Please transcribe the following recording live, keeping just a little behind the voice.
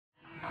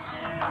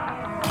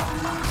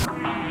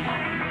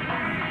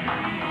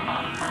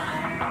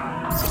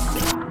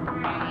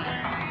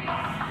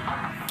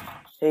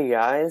Hey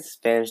guys,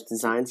 Vanish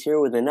Designs here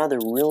with another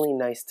really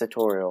nice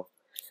tutorial.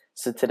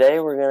 So today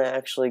we're going to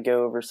actually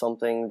go over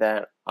something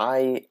that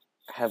I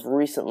have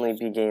recently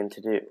began to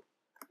do.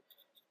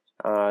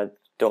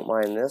 Don't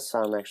mind this,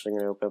 I'm actually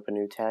going to open up a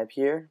new tab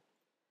here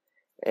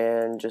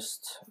and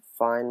just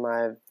find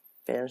my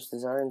Vanish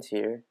Designs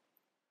here.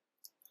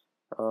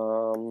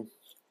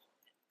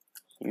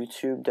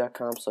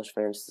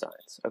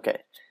 YouTube.com/VanishDesigns.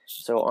 Okay,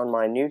 so on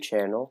my new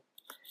channel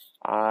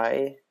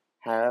I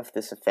have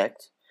this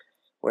effect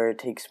where it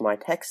takes my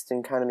text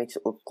and kind of makes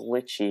it look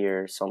glitchy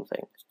or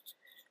something.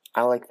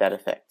 I like that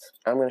effect.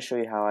 I'm going to show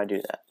you how I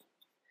do that.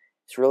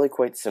 It's really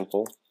quite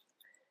simple.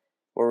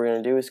 What we're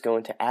going to do is go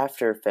into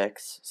After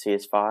Effects,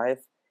 CS5,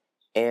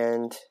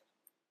 and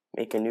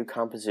make a new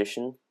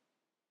composition.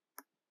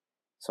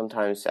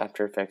 Sometimes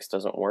After Effects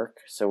doesn't work,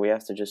 so we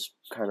have to just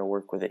kind of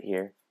work with it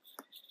here.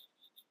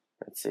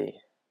 Let's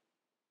see.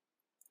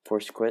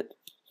 Force quit.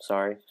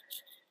 Sorry.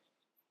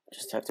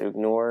 Just have to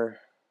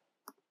ignore.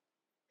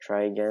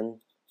 Try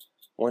again.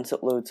 Once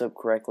it loads up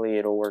correctly,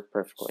 it'll work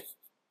perfectly.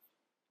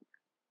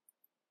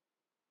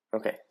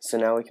 Okay, so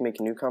now we can make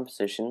a new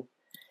composition.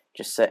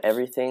 Just set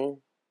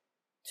everything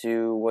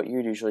to what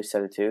you'd usually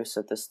set it to.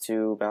 Set this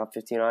to about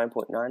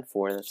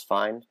 59.94, that's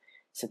fine.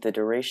 Set the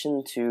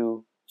duration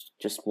to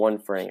just one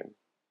frame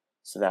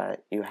so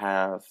that you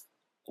have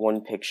one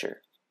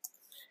picture.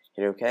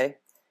 Hit OK,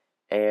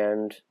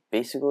 and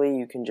basically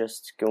you can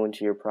just go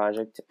into your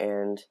project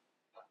and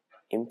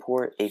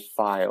import a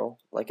file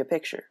like a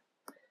picture.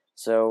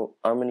 So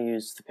I'm going to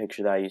use the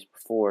picture that I used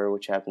before,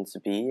 which happens to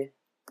be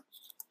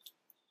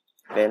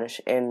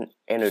Vanish and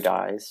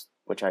Anodize,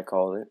 which I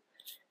called it,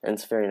 and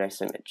it's a very nice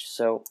image.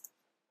 So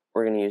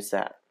we're going to use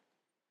that.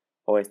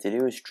 All we have to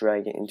do is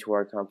drag it into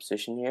our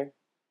composition here,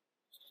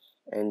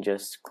 and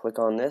just click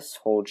on this,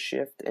 hold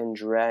shift, and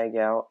drag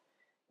out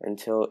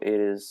until it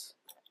is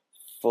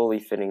fully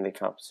fitting the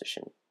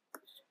composition.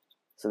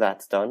 So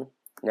that's done.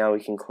 Now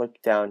we can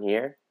click down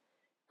here,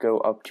 go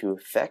up to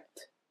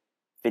Effect,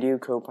 Video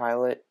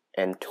Copilot,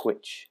 and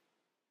Twitch.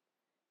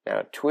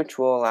 Now Twitch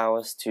will allow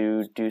us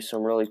to do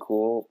some really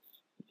cool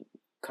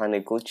kind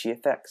of glitchy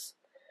effects.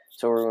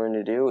 So what we're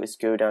going to do is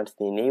go down to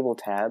the Enable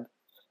tab,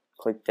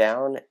 click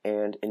down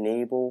and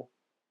enable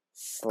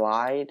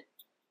slide,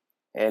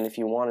 and if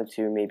you wanted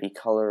to maybe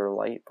color or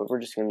light, but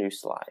we're just going to do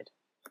slide.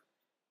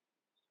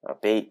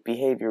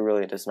 Behavior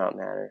really does not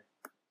matter.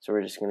 So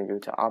we're just going to go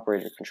to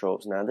operator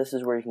controls. Now this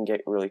is where you can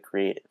get really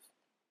creative.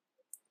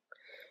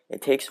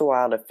 It takes a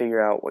while to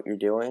figure out what you're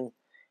doing,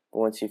 but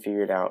once you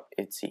figure it out,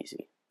 it's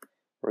easy.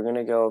 We're going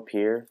to go up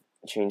here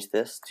and change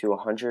this to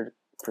 100%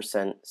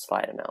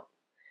 slide amount.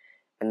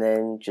 And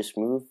then just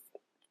move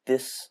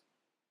this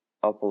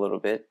up a little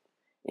bit,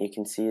 and you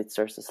can see it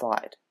starts to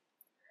slide.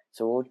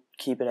 So we'll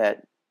keep it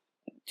at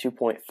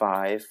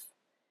 2.5,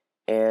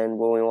 and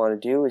what we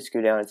want to do is go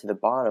down to the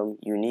bottom,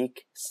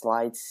 Unique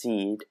Slide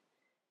Seed,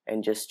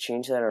 and just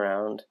change that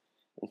around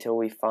until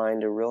we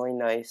find a really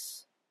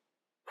nice,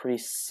 pretty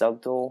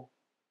subtle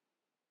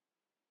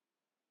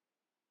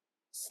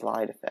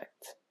slide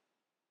effect.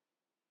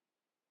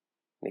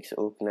 Makes it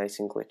look nice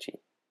and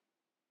glitchy.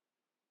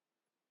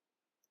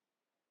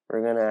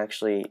 We're going to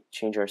actually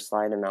change our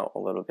slide amount a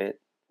little bit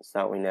so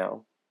that we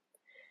know.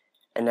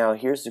 And now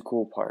here's the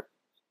cool part.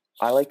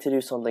 I like to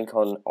do something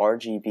called an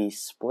RGB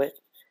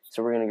split.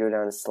 So we're going to go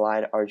down to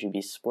Slide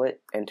RGB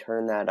Split and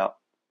turn that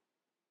up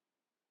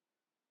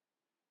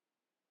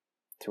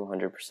to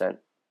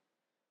 100%.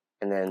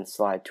 And then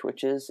slide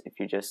twitches, if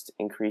you just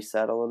increase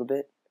that a little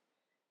bit,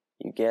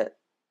 you get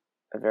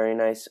a very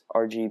nice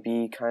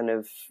RGB kind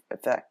of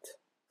effect.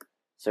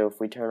 So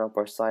if we turn up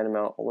our slide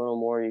amount a little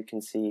more, you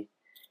can see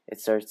it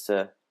starts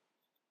to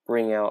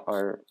bring out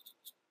our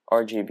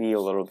RGB a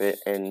little bit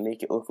and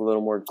make it look a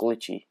little more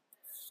glitchy,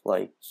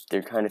 like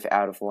they're kind of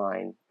out of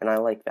line, and I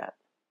like that.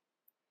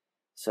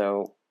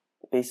 So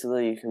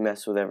basically you can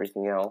mess with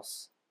everything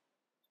else.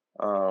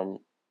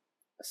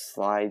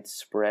 Slide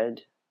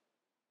spread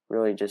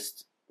really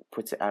just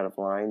puts it out of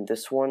line.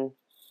 This one,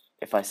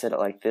 if I set it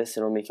like this,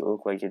 it'll make it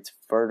look like it's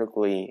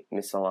vertically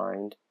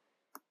misaligned,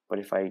 but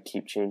if I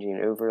keep changing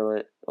it over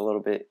a little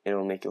bit,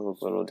 it'll make it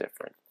look a little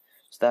different.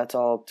 So that's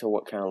all up to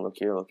what kind of look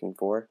you're looking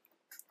for.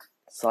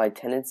 Slide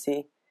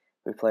tendency,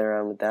 we play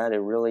around with that. It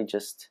really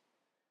just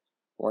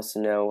wants to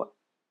know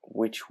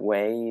which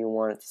way you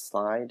want it to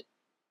slide.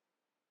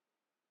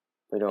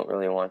 We don't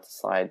really want it to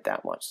slide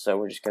that much, so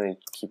we're just going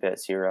to keep it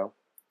at 0.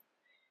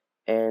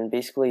 And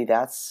basically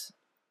that's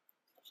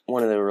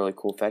one of the really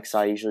cool effects.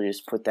 I usually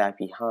just put that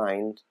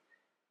behind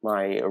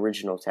my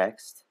original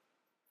text.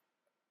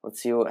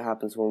 Let's see what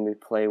happens when we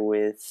play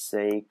with,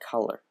 say,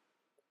 color.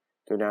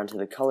 Go down to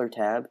the color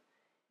tab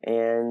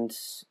and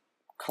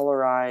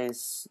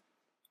colorize.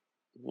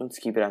 Let's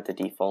keep it at the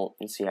default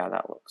and see how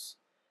that looks.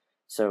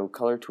 So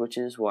color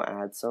twitches, we'll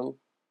add some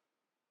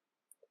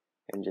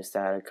and just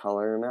add a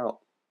color amount.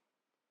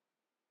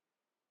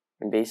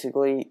 And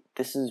basically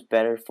this is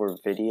better for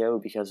video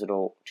because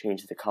it'll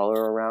change the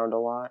color around a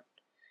lot.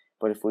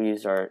 But if we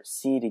use our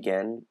seed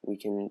again, we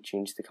can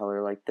change the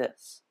color like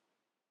this.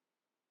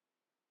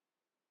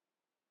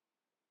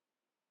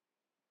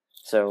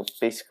 So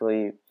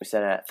basically we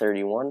set it at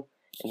 31,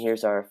 and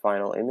here's our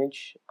final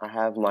image. I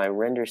have my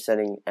render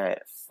setting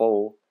at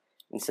full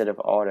instead of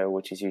auto,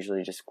 which is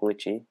usually just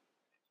glitchy.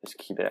 Just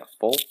keep it at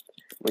full.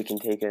 We can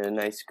take a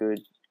nice good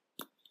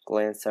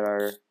glance at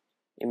our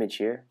image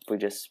here. If we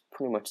just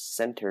pretty much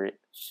center it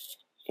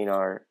in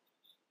our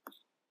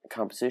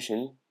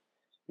composition,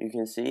 you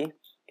can see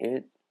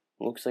it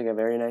looks like a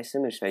very nice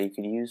image that you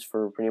could use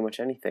for pretty much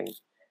anything.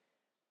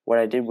 What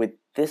I did with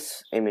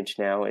this image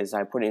now is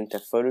I put it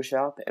into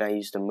Photoshop and I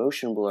used a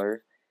motion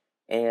blur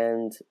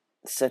and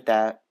set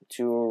that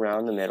to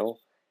around the middle,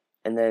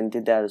 and then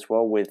did that as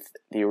well with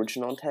the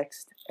original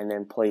text, and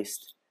then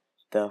placed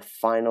the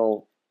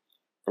final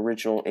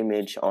original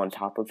image on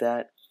top of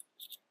that,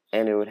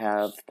 and it would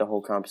have the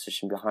whole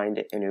composition behind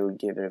it, and it would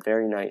give it a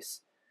very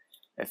nice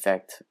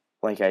effect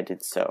like I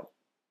did so.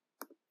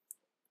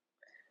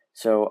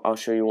 So I'll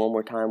show you one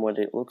more time what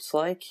it looks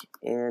like,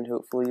 and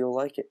hopefully you'll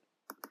like it.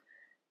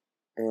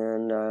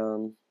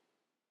 And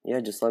yeah,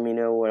 just let me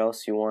know what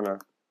else you want to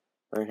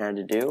learn how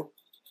to do.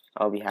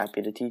 I'll be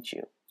happy to teach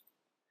you.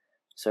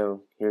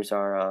 So here's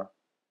our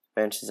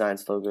Vanish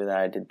Designs logo that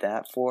I did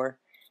that for,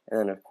 and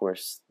then of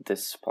course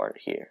this part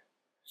here.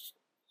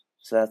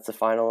 So that's the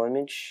final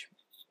image.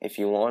 If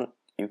you want,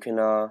 you can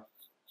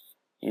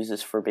use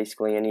this for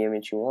basically any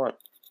image you want.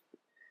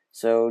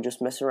 So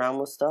just mess around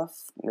with stuff,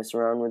 mess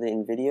around with it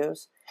in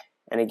videos.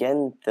 And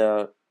again,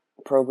 the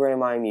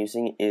program I'm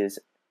using is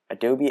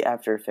Adobe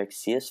After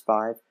Effects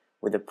CS5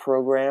 with a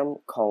program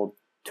called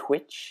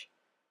Twitch,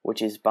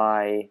 which is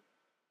by,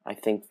 I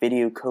think,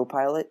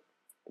 Copilot,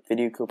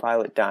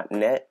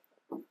 videocopilot.net.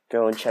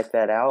 Go and check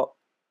that out.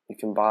 You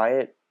can buy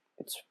it.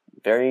 It's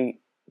very,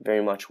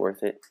 very much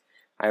worth it.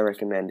 I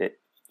recommend it.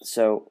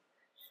 So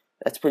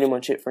that's pretty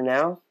much it for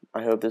now.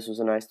 I hope this was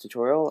a nice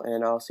tutorial,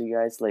 and I'll see you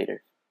guys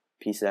later.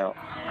 Peace out.